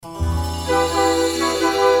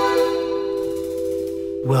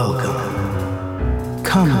Welcome.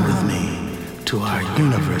 Come with me to our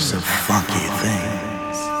universe of funky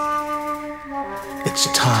things. It's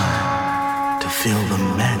time to feel the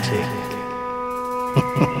magic.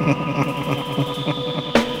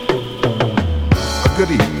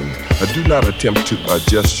 Good evening. Do not attempt to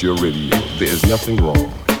adjust your radio. There is nothing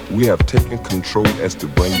wrong. We have taken control as to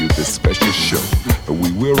bring you this special show.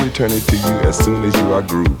 We will return it to you as soon as you are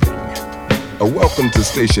grooving. Welcome to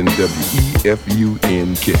station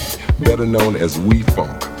WEFUNK, better known as We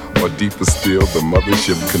Funk, or deeper still, the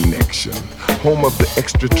Mothership Connection, home of the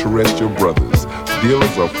extraterrestrial brothers,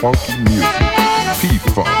 dealers of funky music,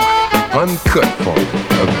 P-Funk, uncut funk,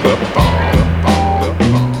 the funk.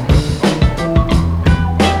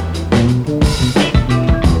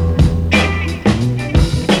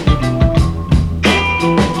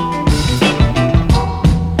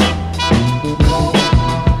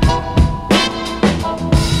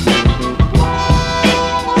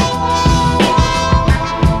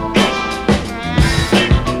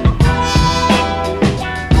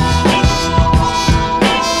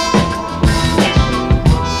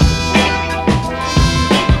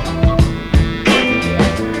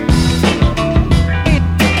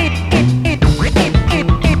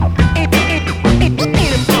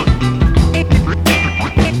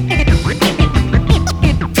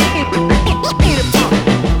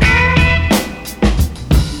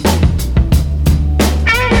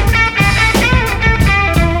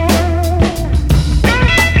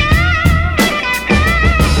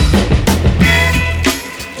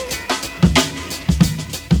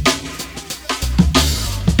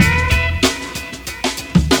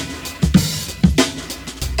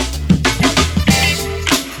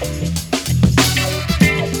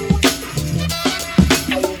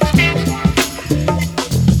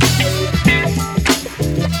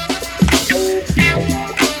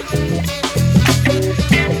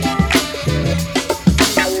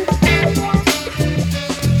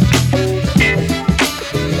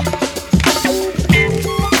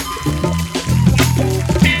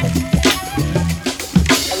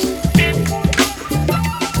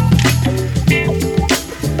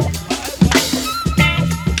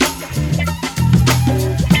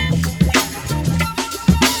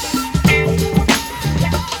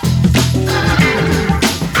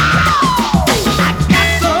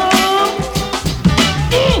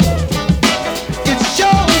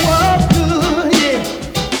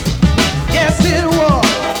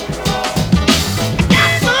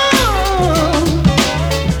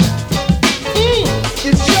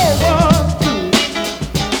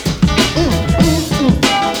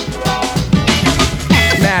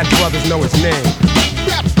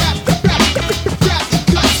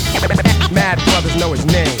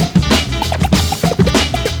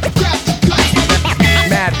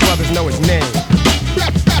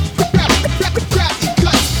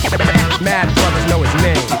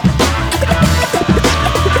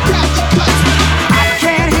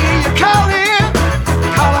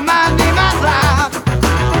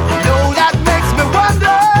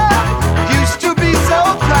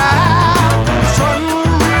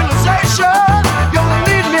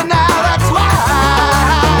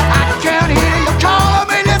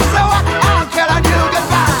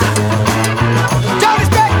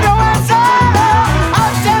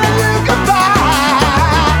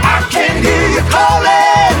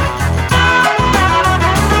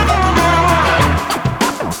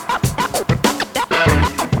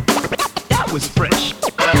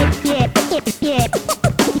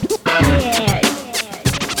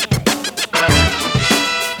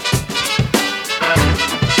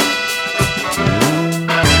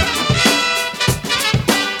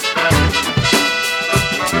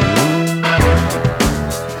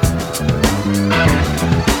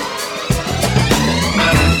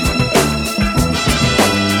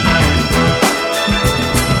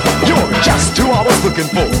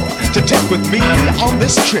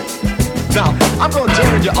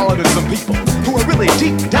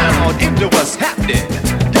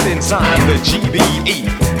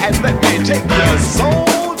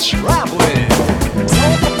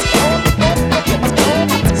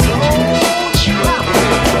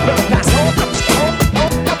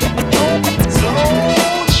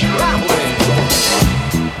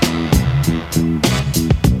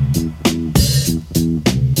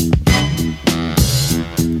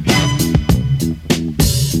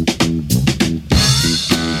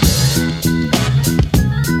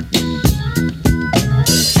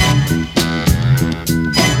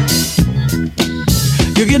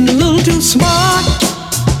 You're getting a little too smart.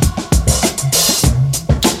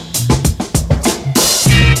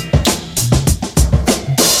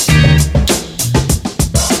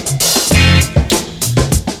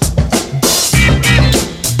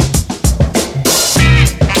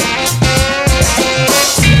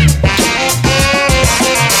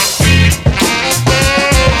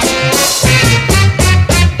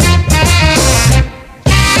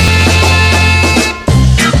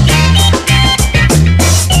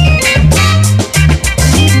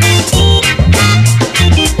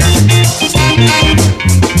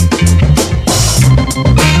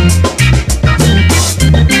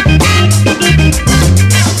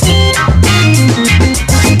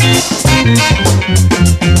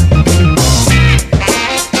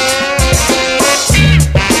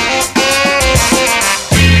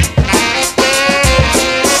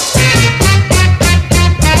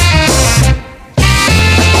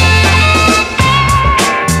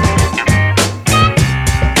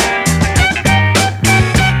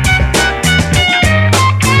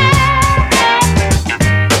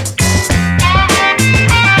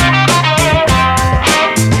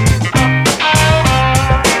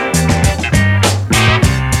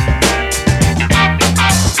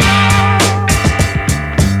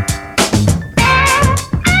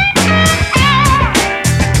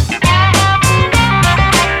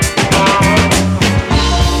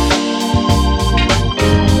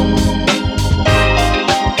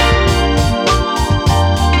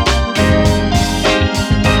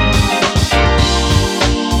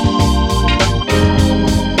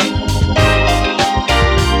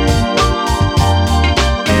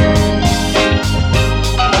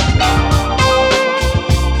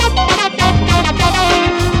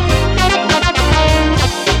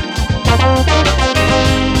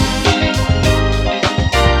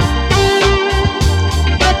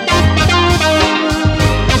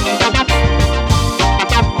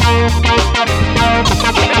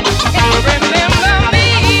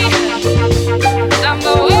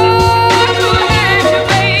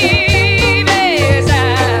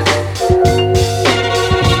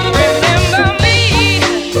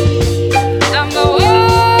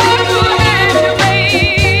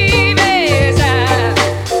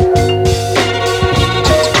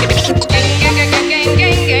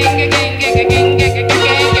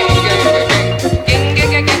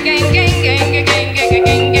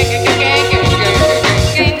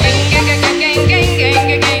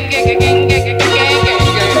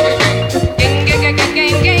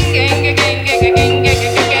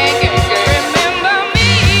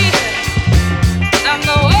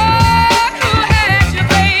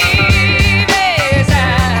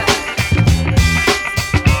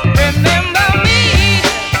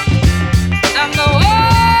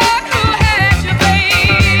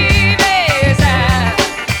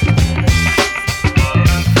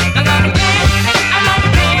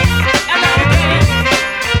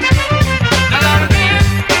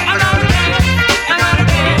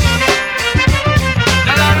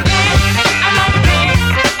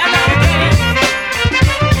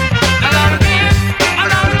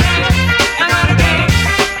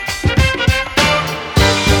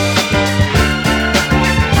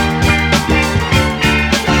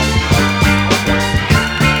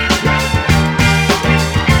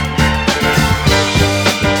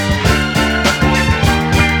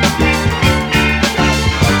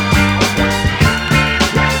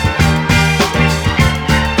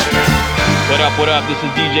 What up? This is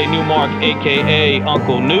DJ Newmark, aka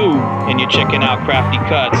Uncle New, and you're checking out Crafty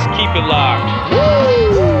Cuts. Keep it locked.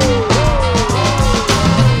 Woo!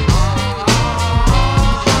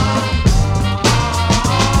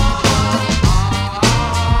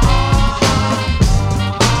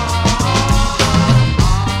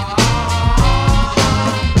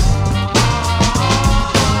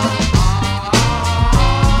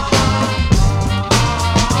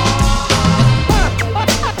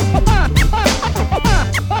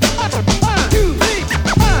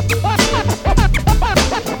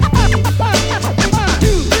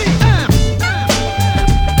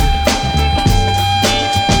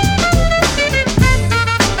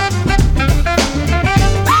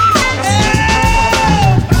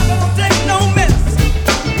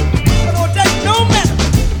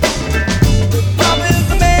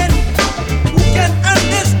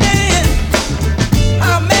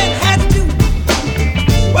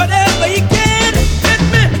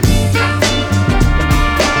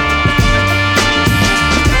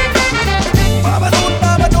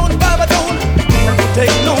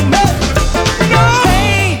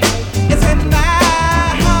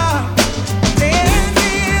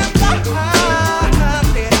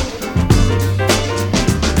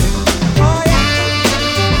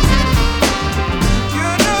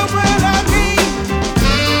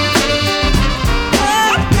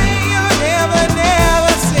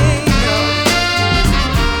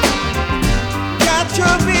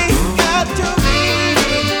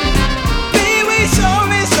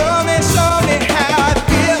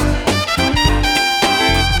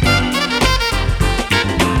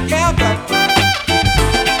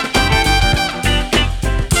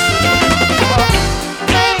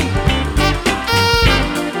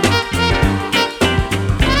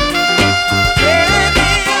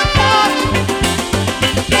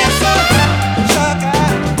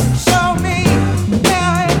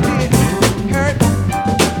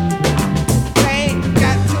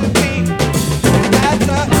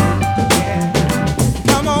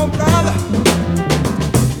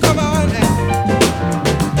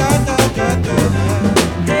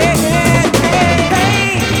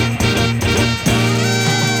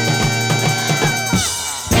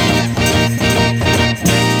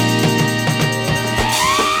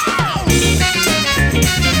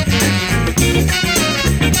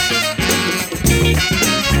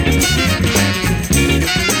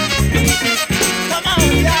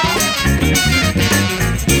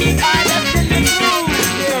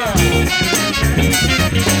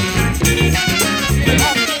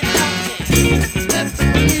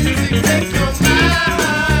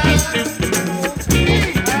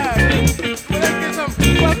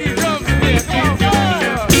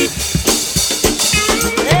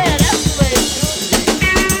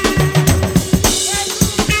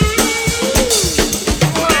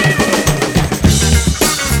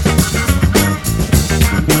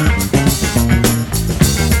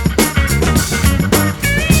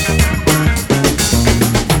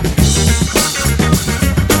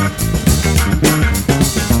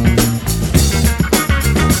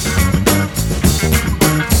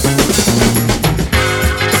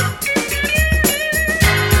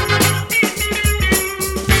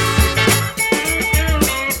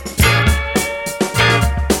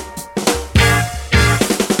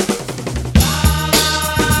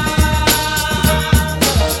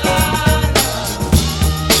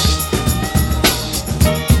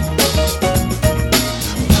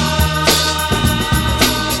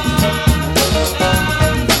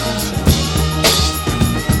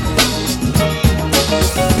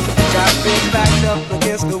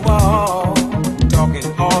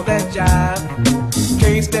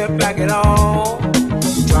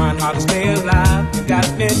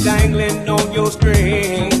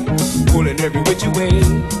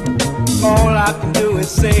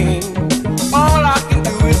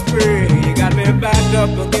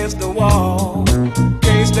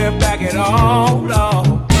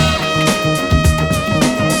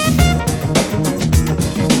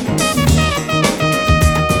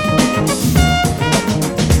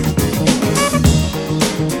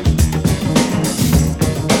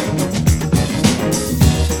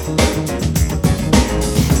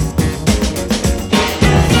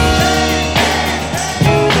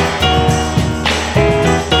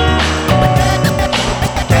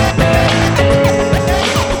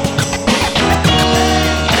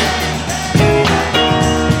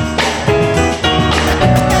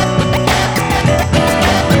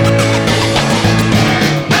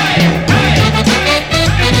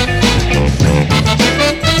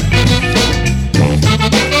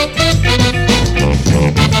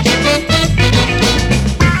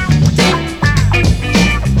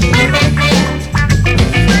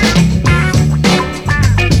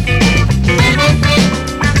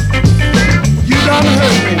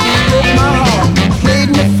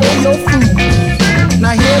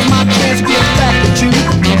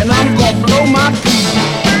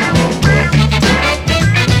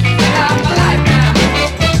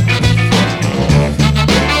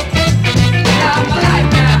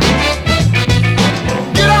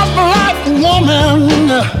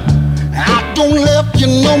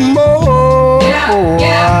 more.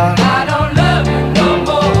 Get out, I don't love you no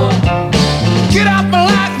more. Get out my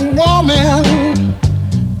life, woman.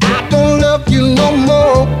 I don't love you no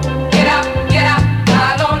more. Get out,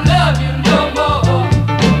 I don't love you no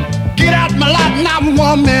more. Get out my life now,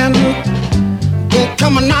 woman. Don't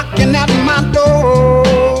come a knocking at my door.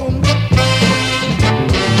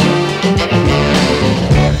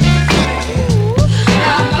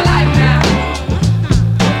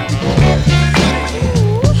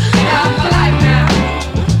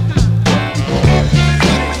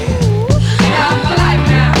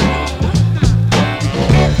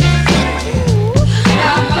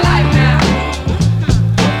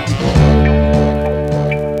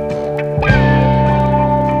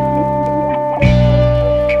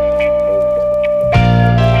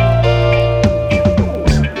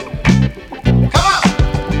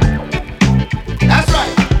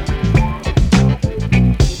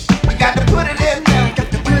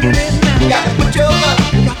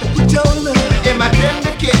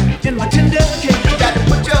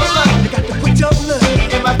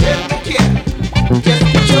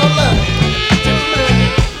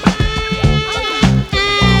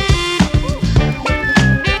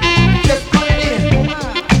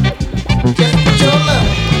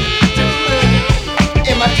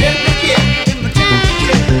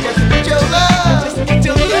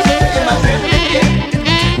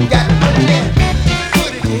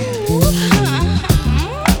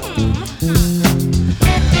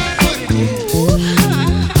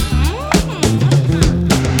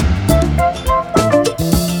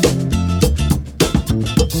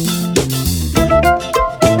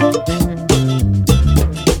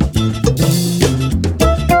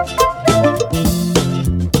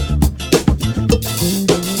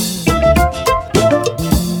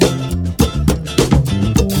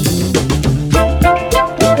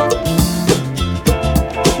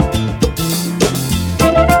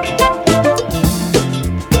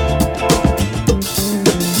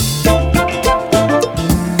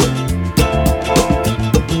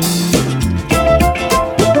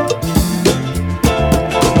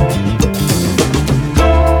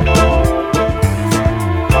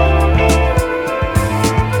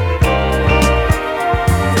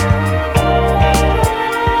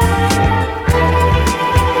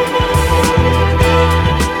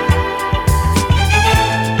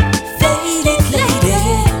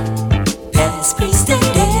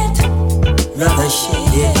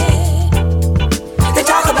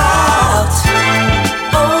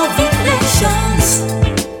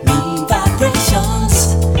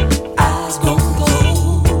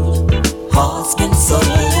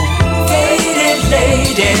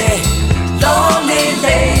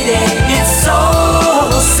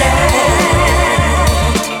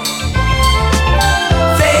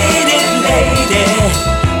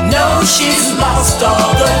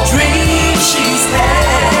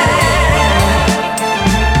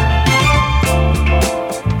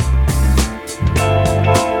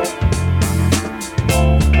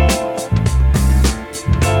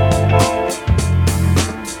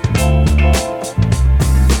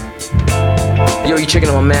 Checking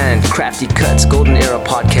out my man, Crafty Cuts, Golden Era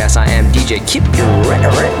Podcast. I am DJ Keep Your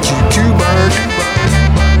GQ Bird.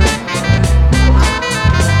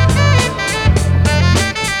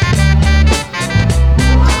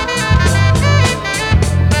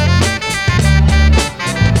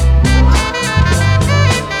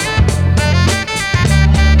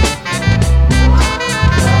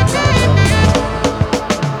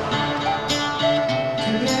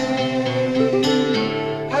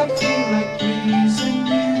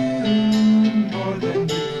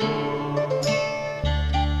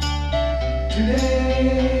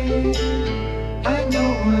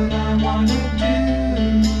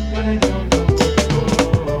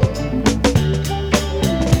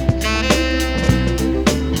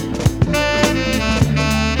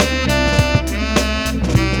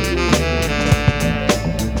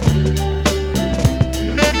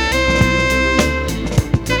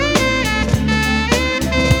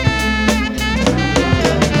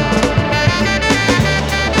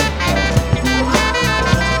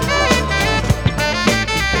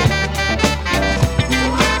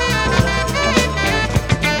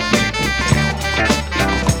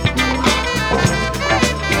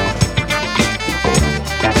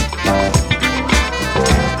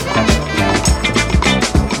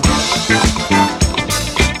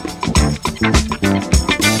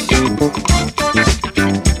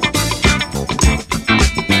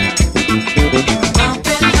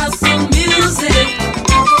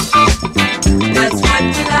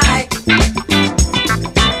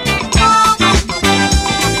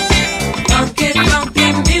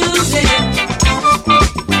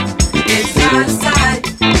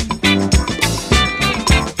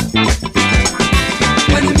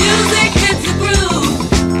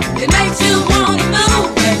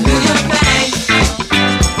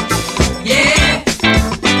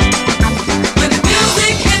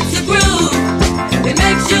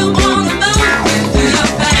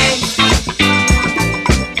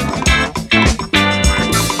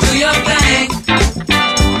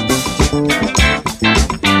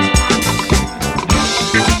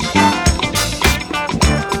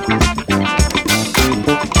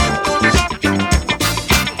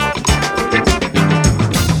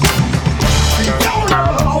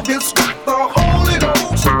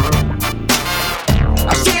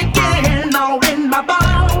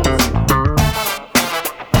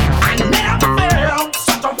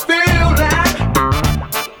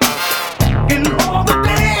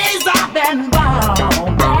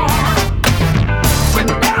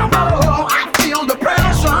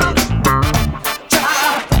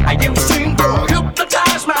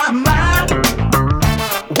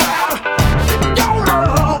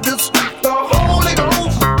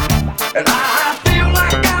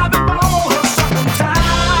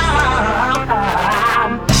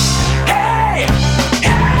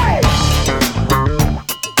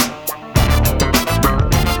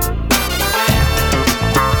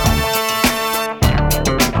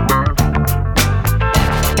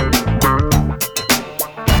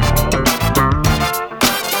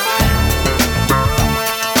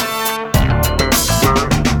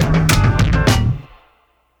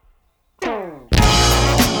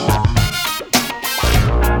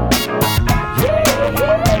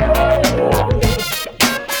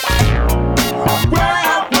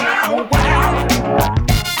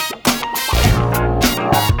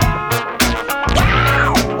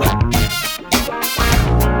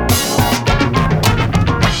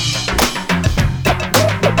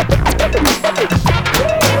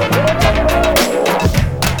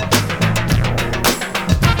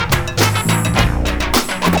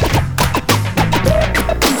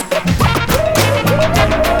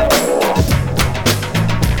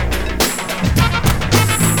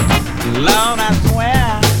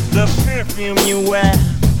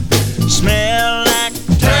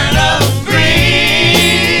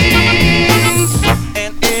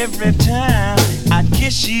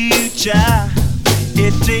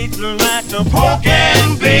 pork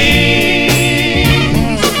and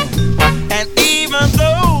beans. And even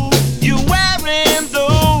though you're wearing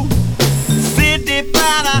those $55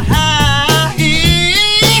 high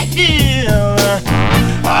heels,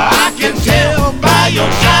 I can tell by your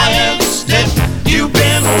giant step you've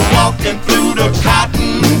been walking through the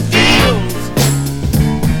cotton fields.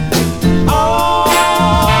 Oh,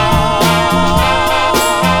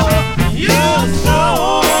 you're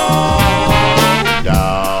so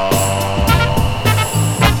down.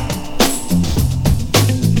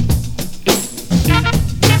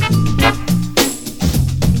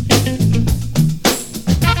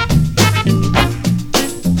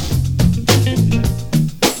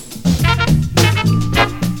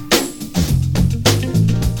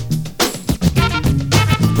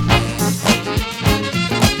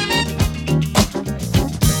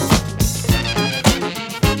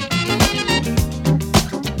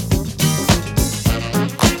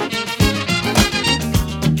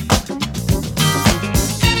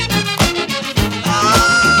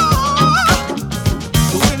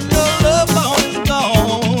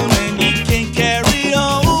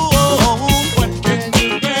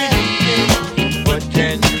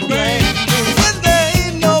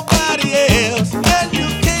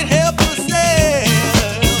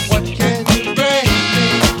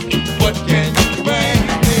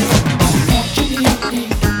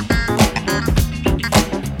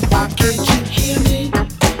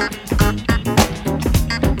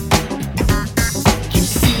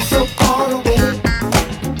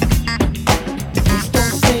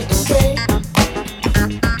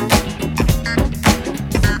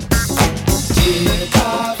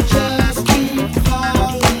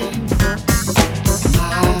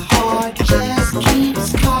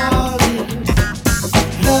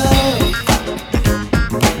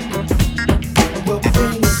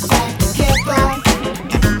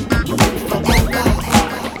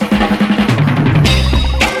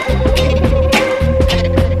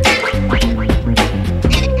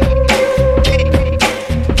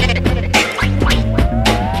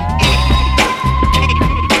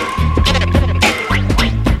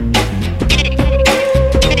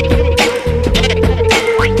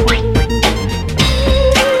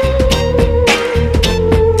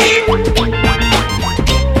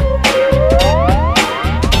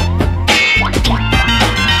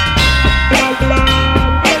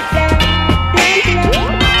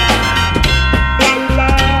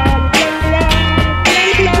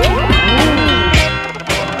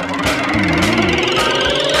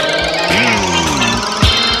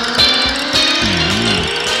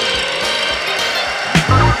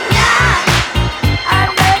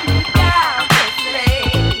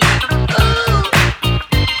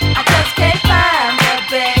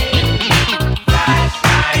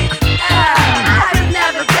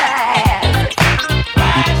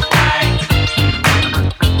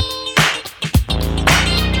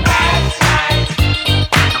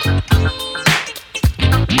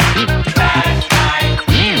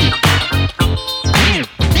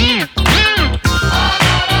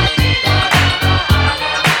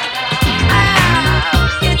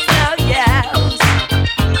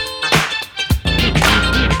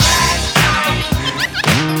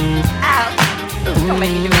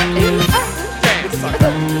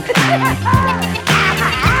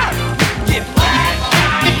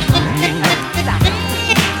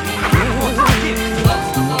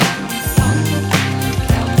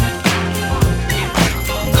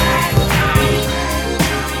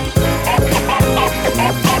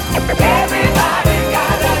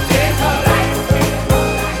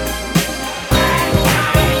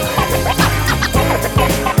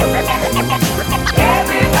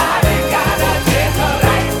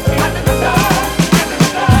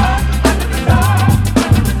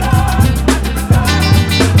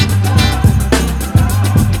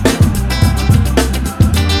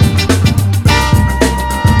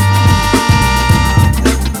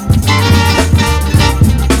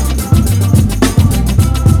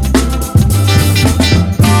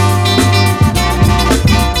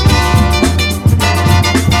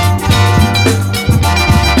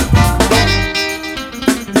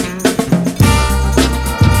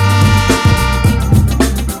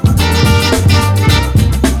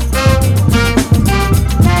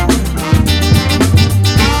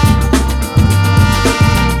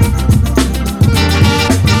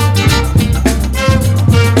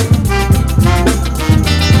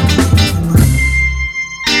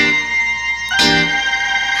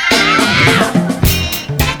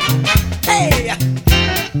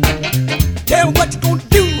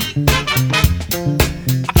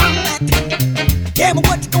 Tell me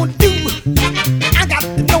what you gonna do. I got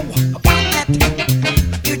to know about that.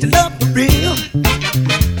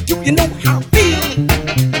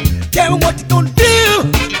 you gonna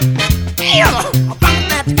do? Damn, I'm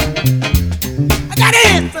that. I got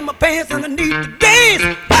ants in my pants and I need to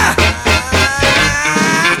dance.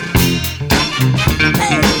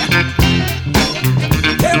 Hey,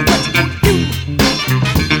 tell me what you gonna do? I'm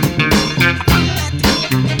that.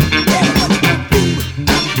 Tell me what you gonna do?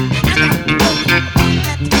 I got to know. I'm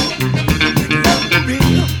that. Love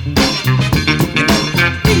real.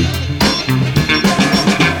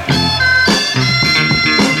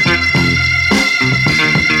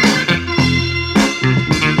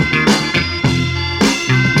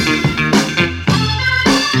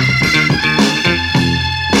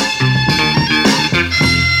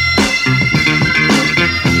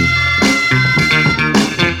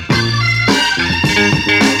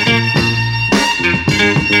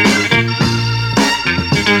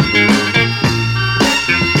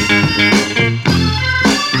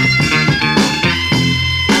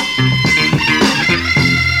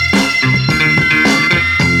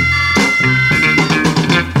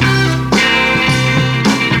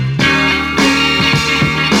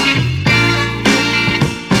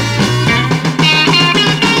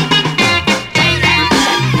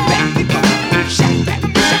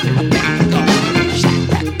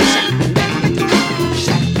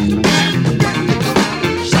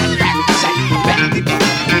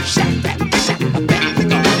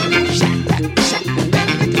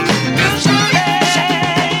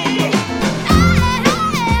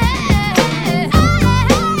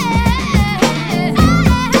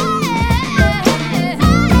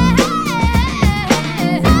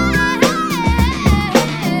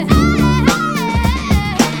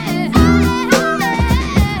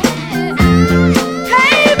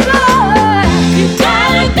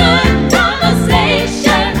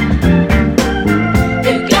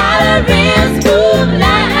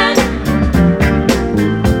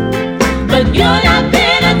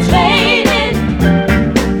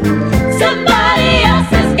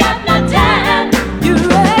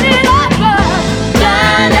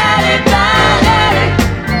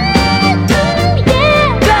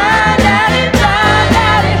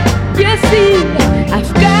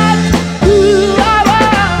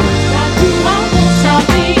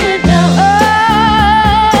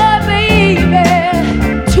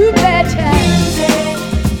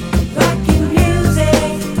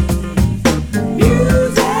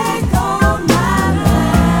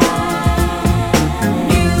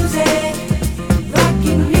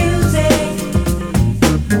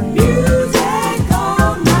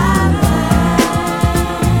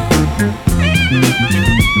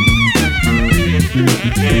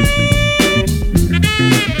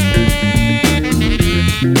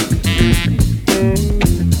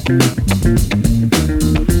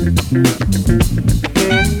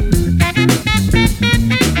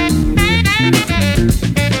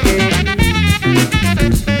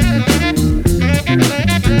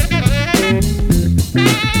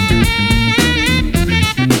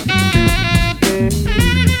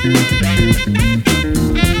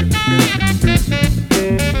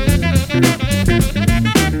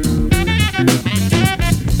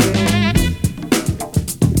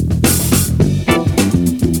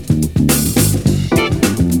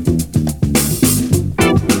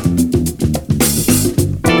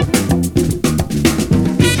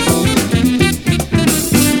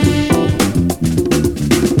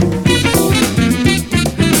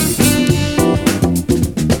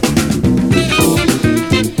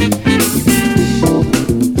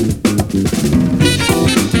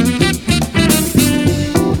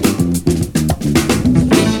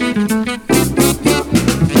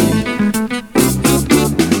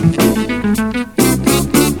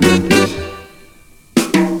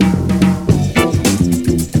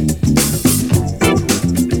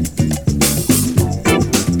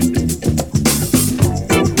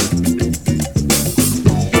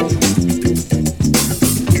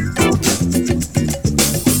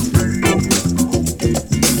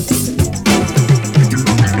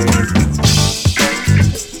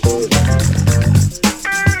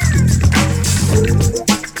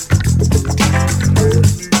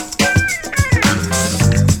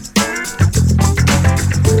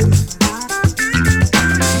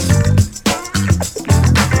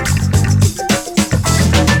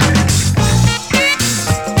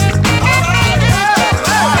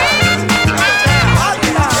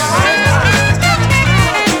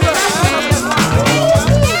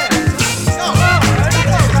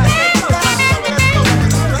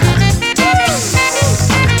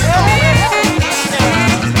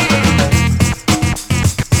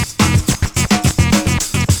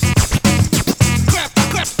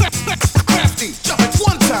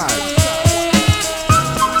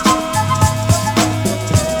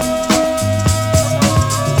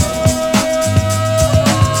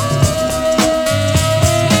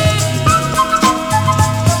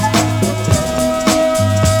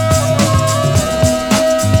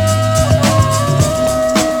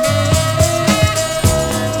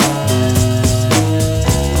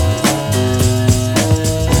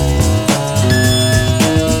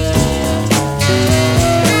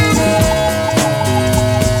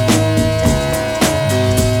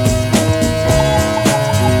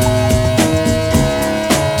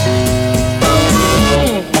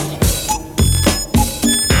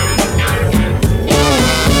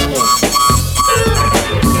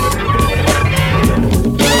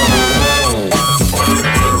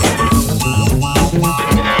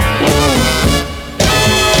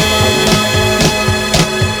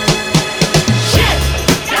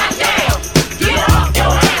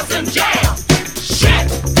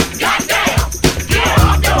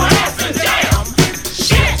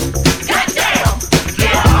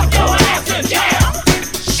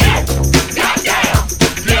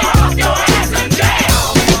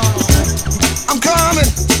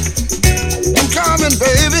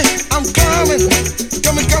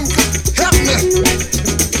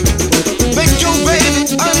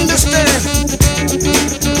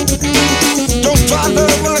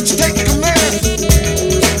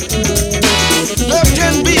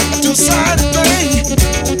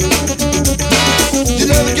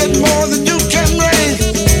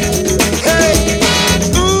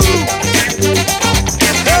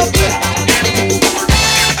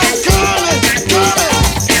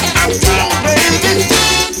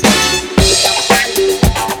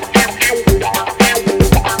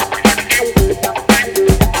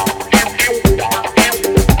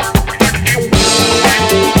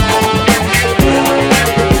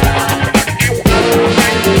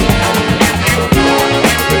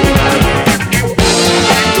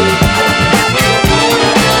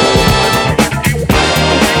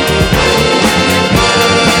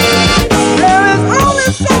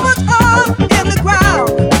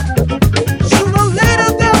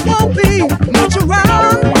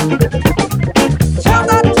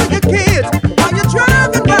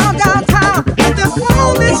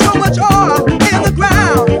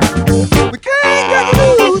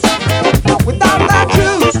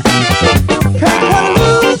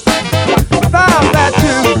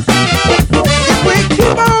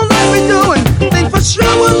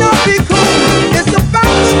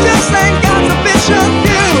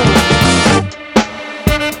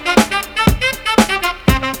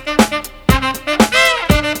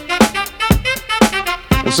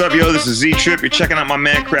 What's up, yo? This is Z-Trip. You're checking out my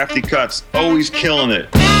man Crafty Cuts. Always killing it.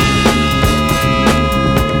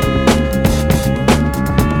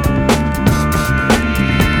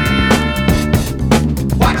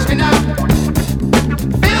 Watch me now.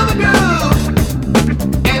 Feel the groove.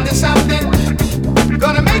 And there's something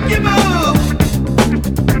gonna make you move.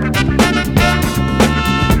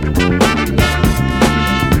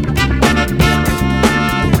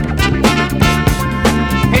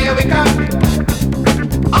 Here we come.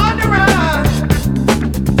 On the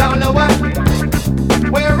run. Don't know what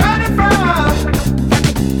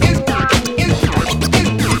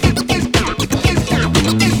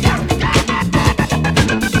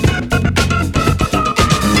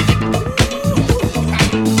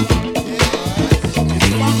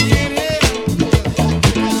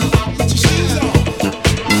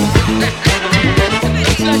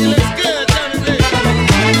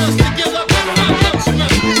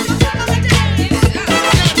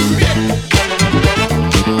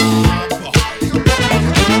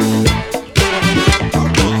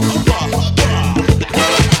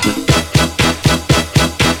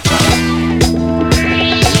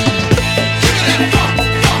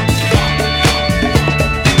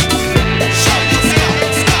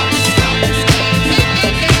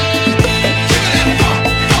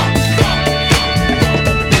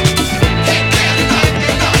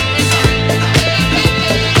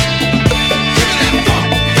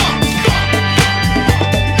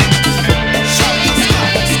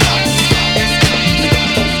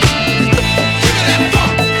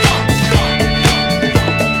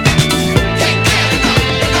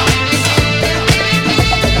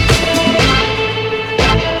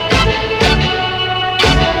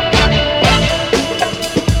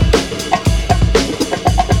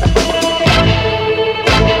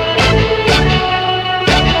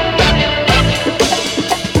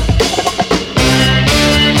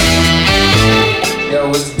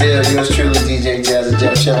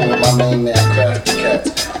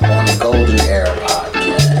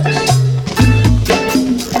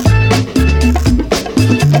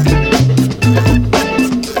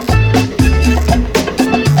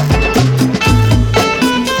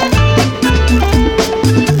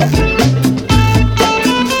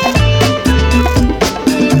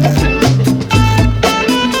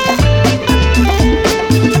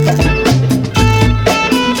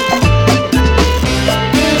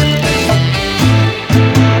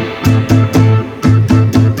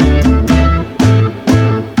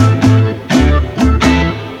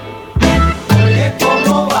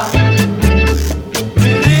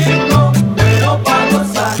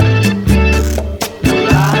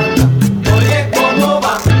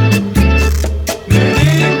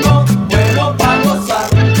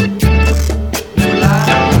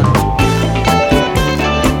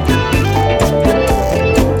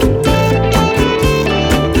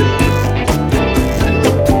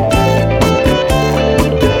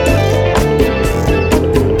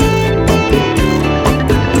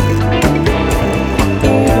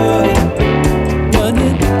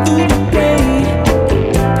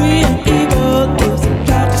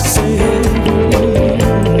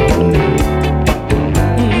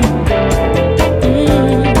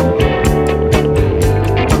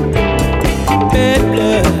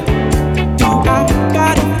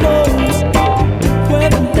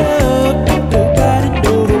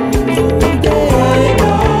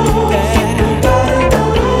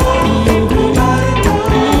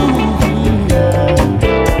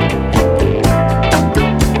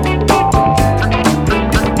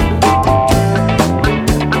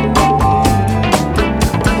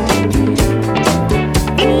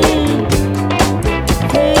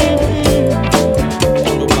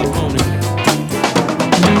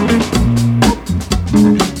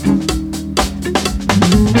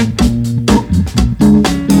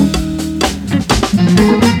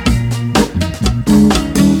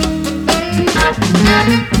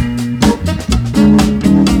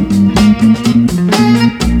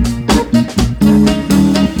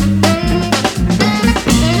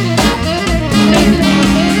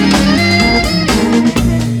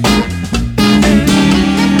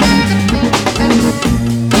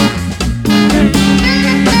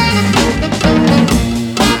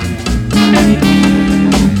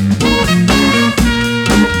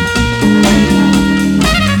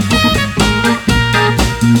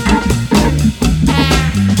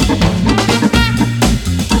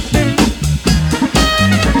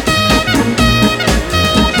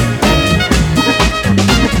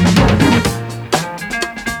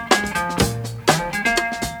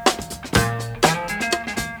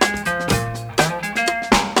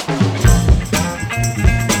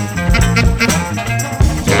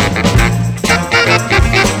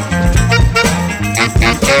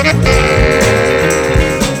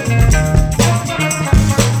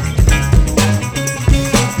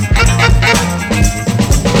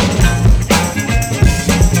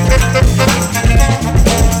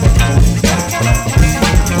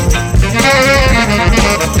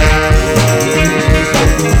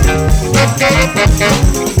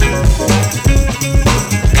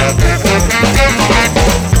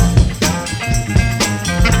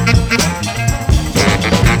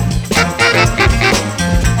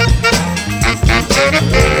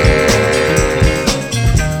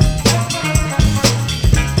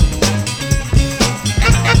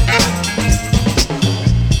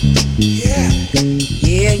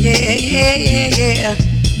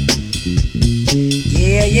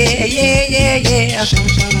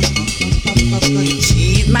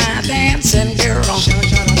She's my dancing girl.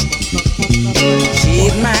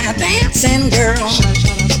 She's my dancing girl.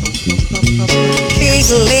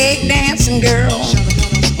 She's a leg dancing girl.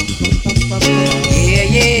 Yeah,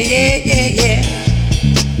 yeah, yeah, yeah, yeah.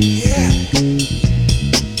 Yeah.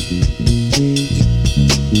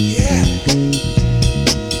 Yeah.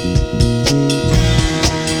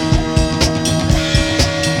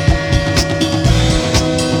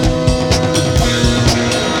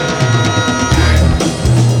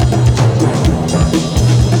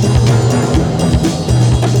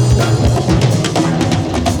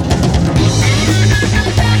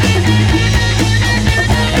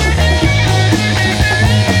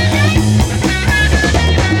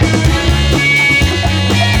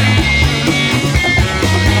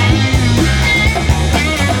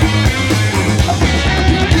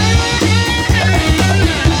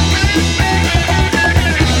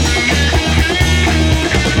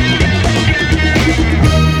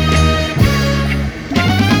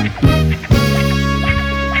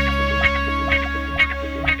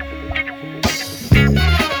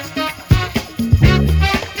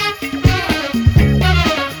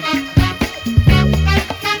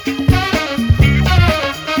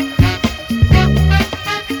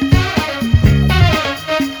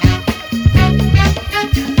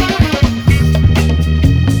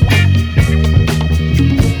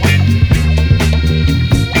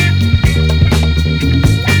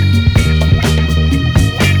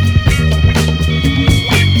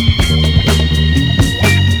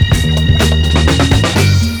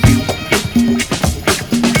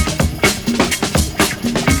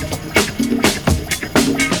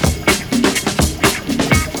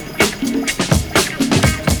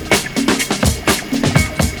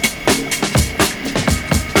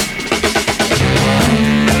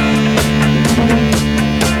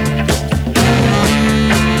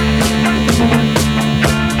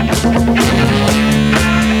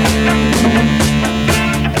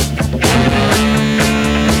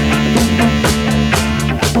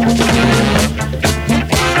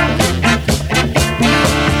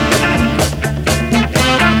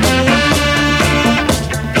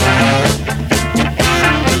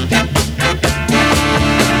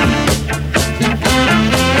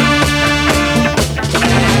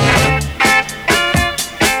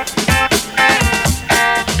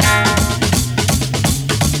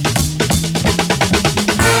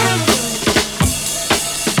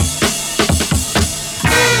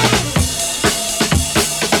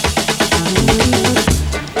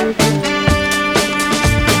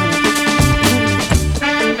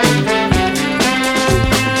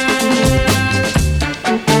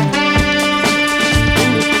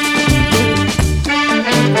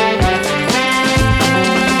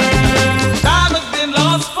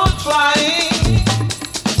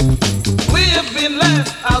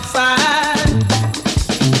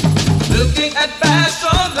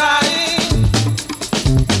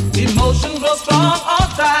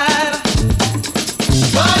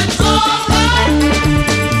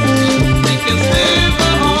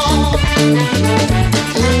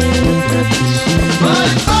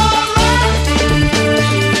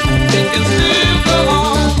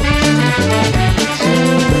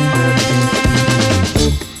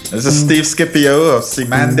 This is Steve Scipio of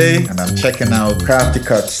Cimande, and I'm checking out Crafty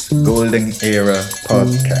Cuts Golden Era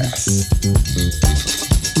podcast.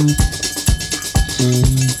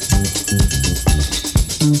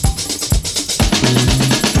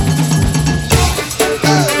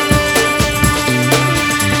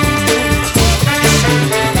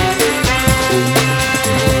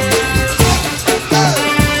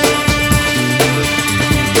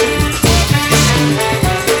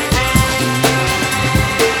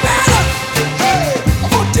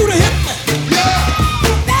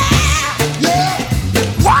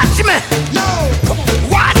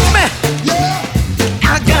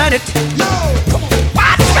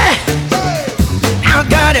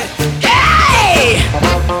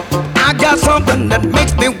 That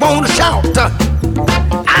makes me want to shout.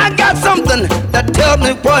 I got something that tells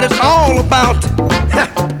me what it's all about.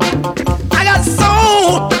 I got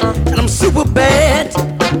soul and I'm super bad.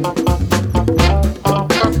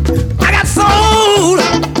 I got soul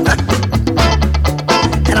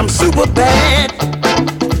and I'm super bad.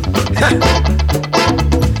 Hey!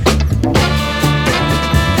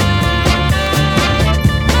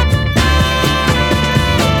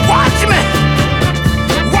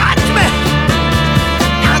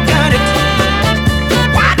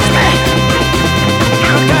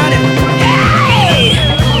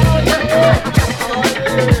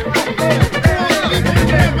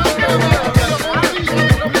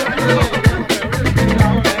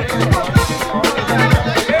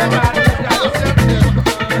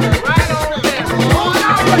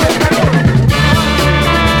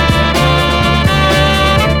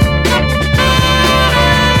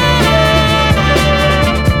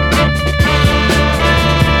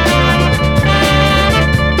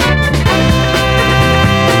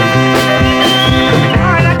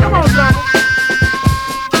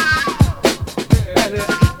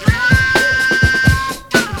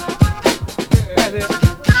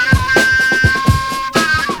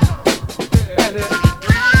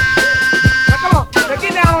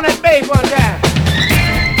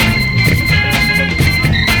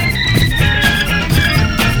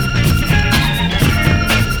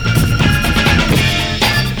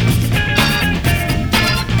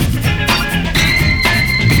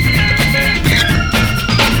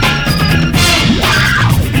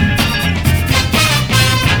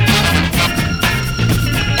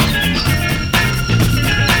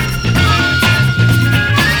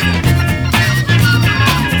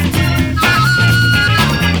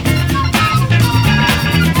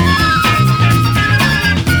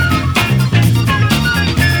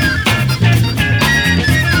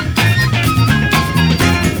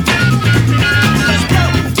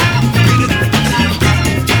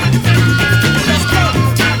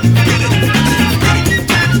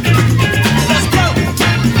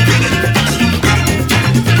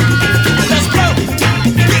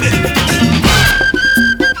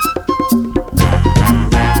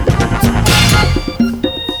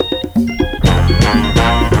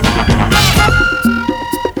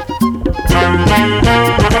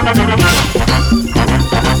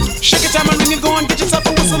 Shake it, time and ring it, go and get yourself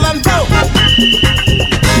a whistle and blow.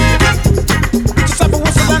 Get yourself a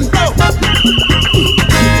whistle and blow.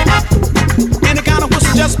 Any kind of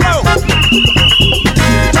whistle, just blow.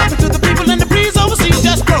 Talking to the people in the breeze overseas,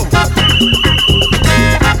 just blow.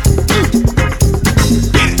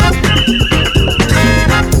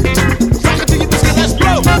 Talking to your biscuit, let's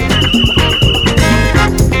blow.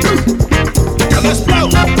 Let's blow.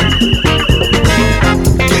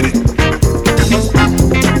 Get it.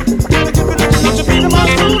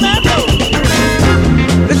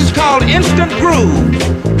 This is called Instant Groove.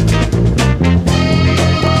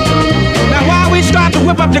 Now while we start to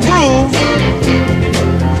whip up the groove,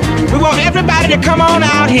 we want everybody to come on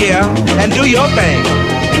out here and do your thing.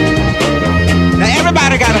 Now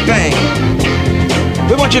everybody got a thing.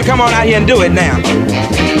 We want you to come on out here and do it now.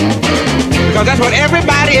 Because that's what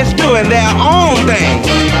everybody is doing, their own thing.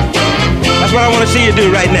 That's what I want to see you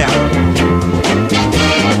do right now.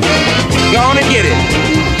 Go on and get it.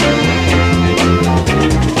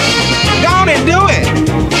 Go on and do it.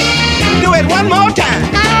 Do it one more time.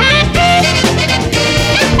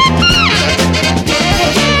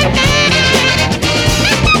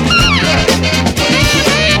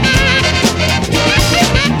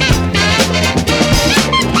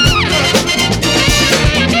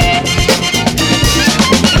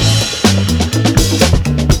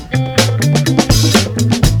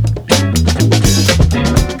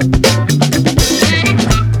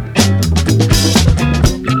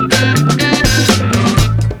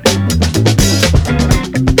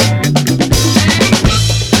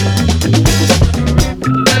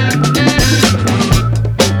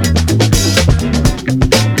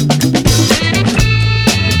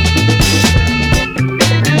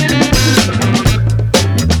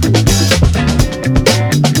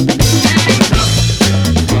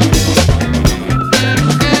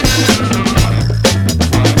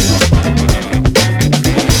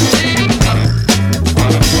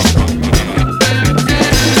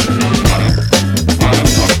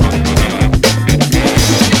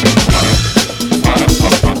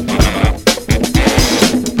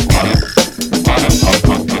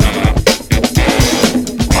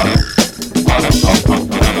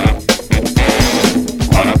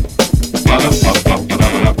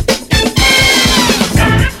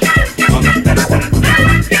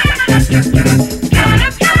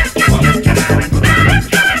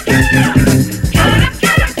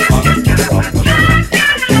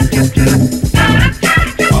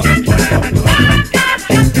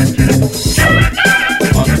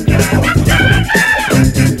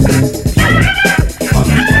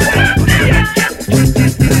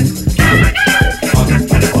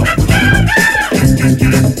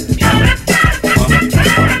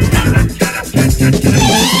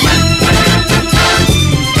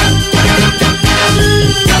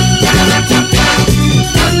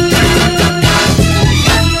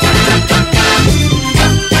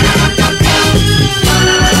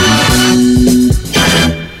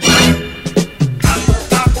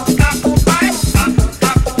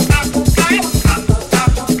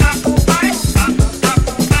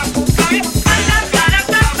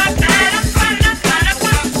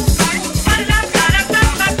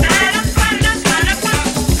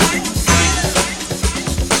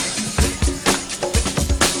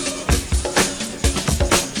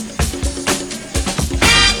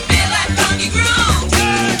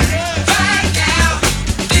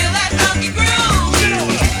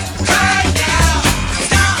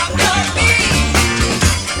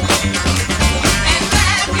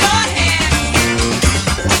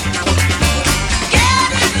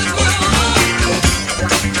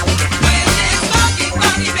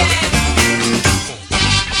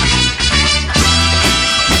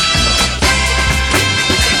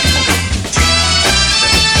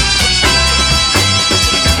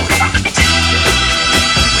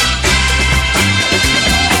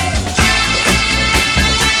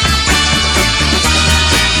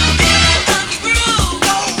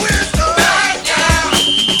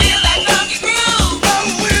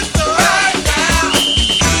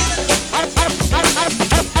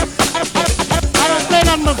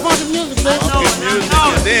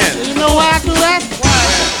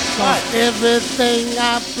 Everything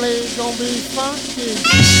I play gonna be funky.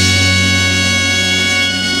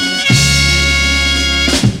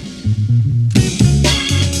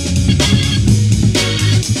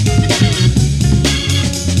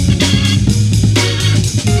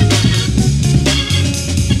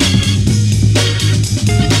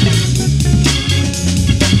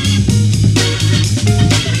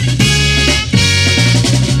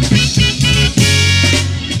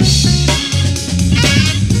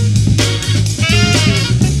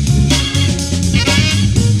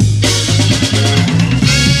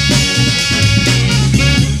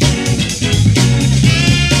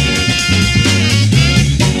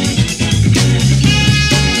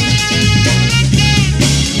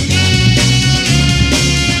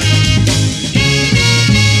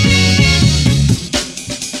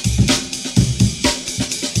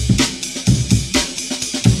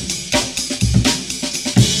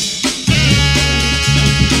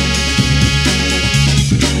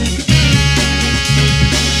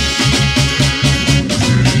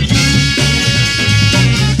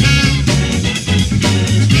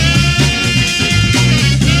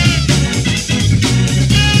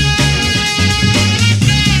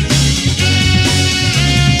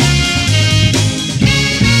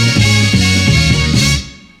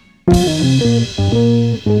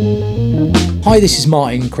 Hi, this is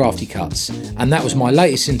Martin Crafty Cuts, and that was my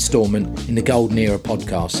latest instalment in the Golden Era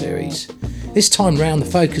podcast series. This time round, the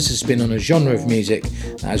focus has been on a genre of music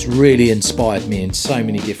that has really inspired me in so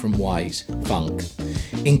many different ways, funk,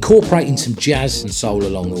 incorporating some jazz and soul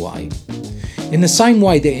along the way. In the same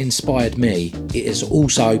way that it inspired me, it has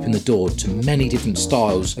also opened the door to many different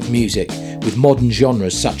styles of music, with modern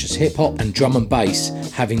genres such as hip-hop and drum and bass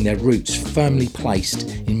having their roots firmly placed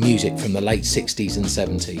in music from the late 60s and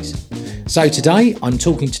 70s. So today, I'm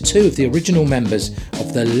talking to two of the original members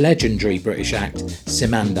of the legendary British act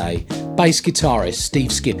Cymande, bass guitarist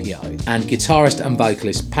Steve Scipio and guitarist and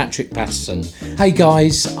vocalist Patrick Patterson. Hey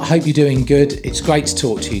guys, I hope you're doing good. It's great to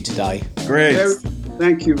talk to you today. Great.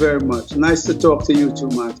 Thank you very much. Nice to talk to you too,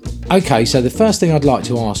 Martin. Okay, so the first thing I'd like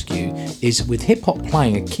to ask you is, with hip-hop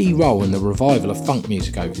playing a key role in the revival of funk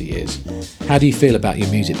music over the years, how do you feel about your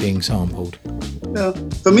music being sampled? Well,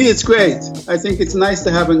 for me, it's great. I think it's nice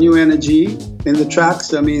to have a new energy in the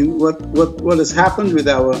tracks. I mean, what has happened with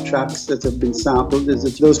our tracks that have been sampled is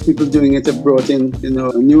that those people doing it have brought in,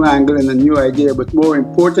 a new angle and a new idea. But more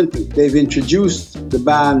importantly, they've introduced the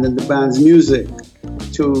band and the band's music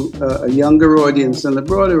to a younger audience and a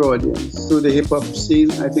broader audience through the hip-hop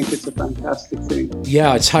scene. I think it's a fantastic thing.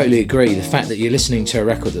 Yeah, I totally agree. The fact that you're listening to a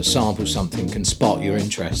record that samples something can spark your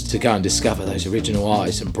interest to go and discover those original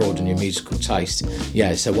artists and broaden your musical taste.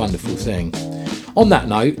 Yeah, it's a wonderful thing. On that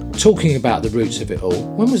note, talking about the roots of it all,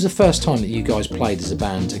 when was the first time that you guys played as a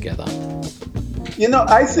band together?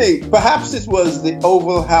 I think perhaps it was the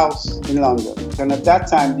Oval House in London. And at that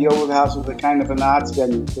time, the Oval House was a kind of an arts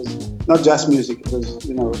venue. It was not just music, it was,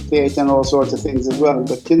 theatre and all sorts of things as well.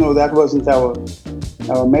 But, that wasn't our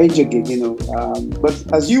major gig,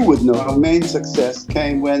 But as you would know, our main success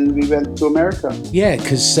came when we went to America. Yeah,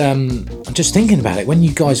 because I'm just thinking about it. When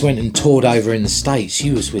you guys went and toured over in the States,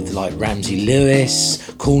 you was with like Ramsey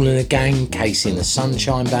Lewis, Kool and the Gang, Casey and the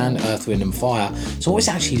Sunshine Band, Earth, Wind and Fire. So what was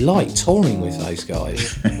it actually like touring with those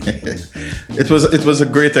guys? It was a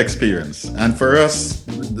great experience. And for us,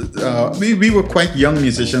 we were quite young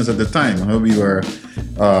musicians at the time. We were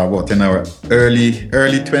in our early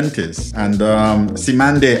 20s, and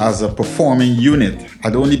Cymande as a performing unit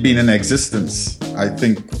had only been in existence, I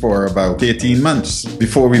think, for about 18 months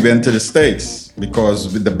before we went to the States,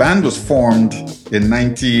 because the band was formed in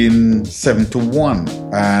 1971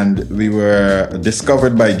 and we were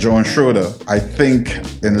discovered by John Schroeder, I think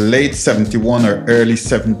in late 71 or early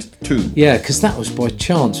 72. Yeah, because that was by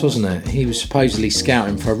chance, wasn't it? He was supposedly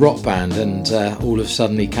scouting for a rock band and all of a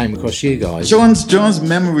sudden he came across you guys. John's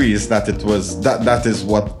memory is that it was that is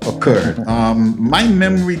what occurred. My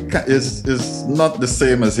memory is not the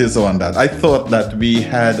same as his on that. I thought that we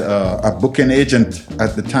had a booking agent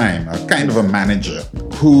at the time, a kind of a manager,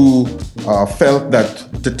 who felt that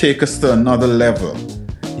to take us to another level,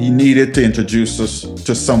 he needed to introduce us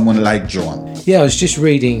to someone like John. Yeah, I was just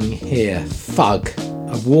reading here, Fug,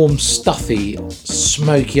 a warm, stuffy,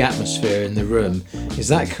 smoky atmosphere in the room. Is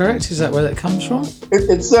that correct? Is that where that comes from?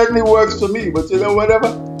 It certainly works for me, but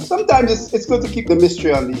whatever. Sometimes it's good to keep the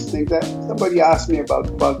mystery on these things. Somebody asked me about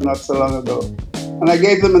Fug not so long ago, and I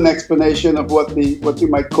gave them an explanation of what you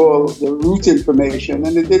might call the root information,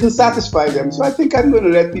 and it didn't satisfy them. So I think I'm going to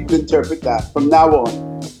let people interpret that from now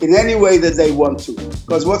on in any way that they want to.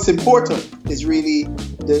 Because what's important is really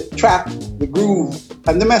the track, the groove,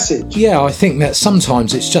 and the message. Yeah, I think that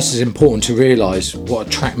sometimes it's just as important to realise what a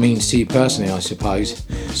track means to you personally, I suppose.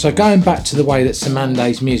 So going back to the way that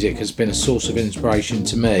Cymande's music has been a source of inspiration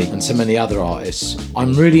to me and so many other artists,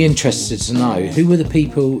 I'm really interested to know who were the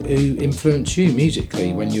people who influenced you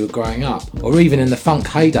musically when you were growing up, or even in the funk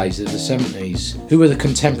heydays of the 70s. Who were the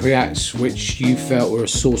contemporary acts which you felt were a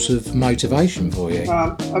source of motivation for you?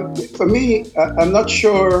 For me, I'm not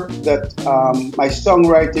sure that my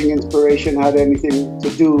songwriting inspiration had anything to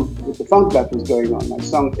do with the funk that was going on.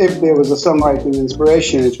 If there was a songwriting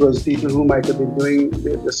inspiration, it was people who might have been doing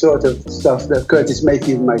the sort of stuff that Curtis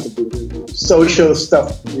Mayfield might have been doing, social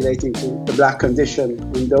stuff relating to the black condition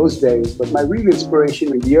in those days. But my real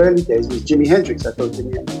inspiration in the early days was Jimi Hendrix. I thought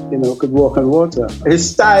Jimi Hendrix, could walk on water. His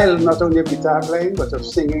style, not only of guitar playing, but of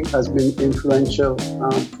singing, has been influential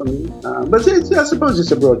for me. But I suppose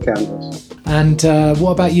it's a broad canvas. And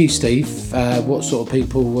what about you, Steve? What sort of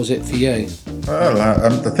people was it for you? Well,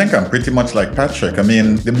 I think I'm pretty much like Patrick. I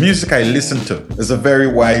mean, the music I listen to is a very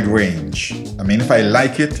wide range. I mean, if I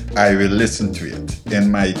like it, I will listen to it. In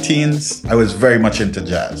my teens, I was very much into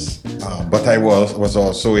jazz. But I was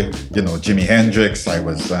also, Jimi Hendrix.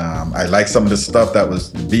 I liked some of the stuff that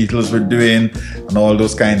was the Beatles were doing and all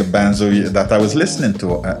those kind of bands that I was listening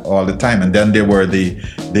to all the time. And then there were the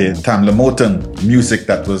Tamla Motown music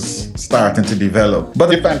that was starting to develop.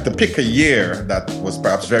 But if I'm to pick a year that was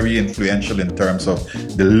perhaps very influential in terms of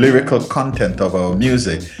the lyrical content of our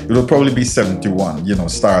music, it will probably be 71,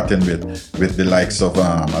 starting with the likes of,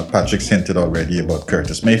 Patrick's hinted already about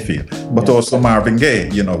Curtis Mayfield, but also Marvin Gaye,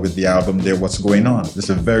 with the album There What's Going On. It's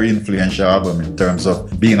a very influential album in terms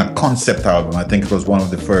of being a concept album. I think it was one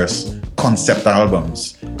of the first concept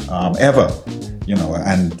albums ever.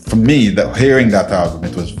 And for me, hearing that album,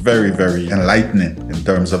 it was very, very enlightening in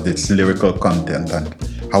terms of its lyrical content and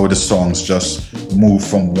how the songs just move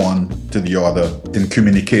from one to the other in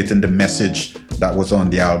communicating the message that was on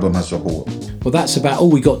the album as a whole. Well, that's about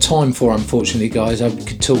all we got time for, unfortunately, guys. I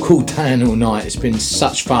could talk all day and all night. It's been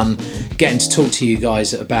such fun getting to talk to you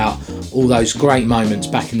guys about all those great moments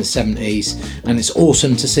back in the 70s. And it's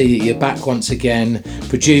awesome to see that you're back once again,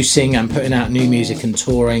 producing and putting out new music and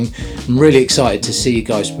touring. I'm really excited to see you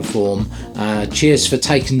guys perform. Cheers for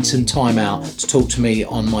taking some time out to talk to me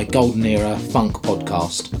on my Golden Era Funk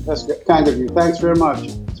podcast. That's kind of you. Thanks very much.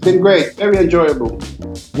 It's been great. Very enjoyable.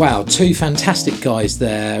 Wow, two fantastic guys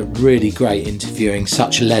there. Really great interviewing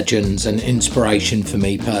such legends and inspiration for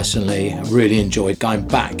me personally. I really enjoyed going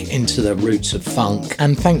back into the roots of funk.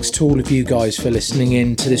 And thanks to all of you guys for listening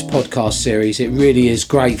in to this podcast series. It really is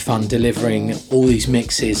great fun delivering all these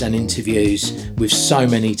mixes and interviews with so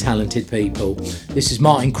many talented people. This is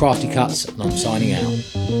Martin Crafty Cuts and I'm signing out.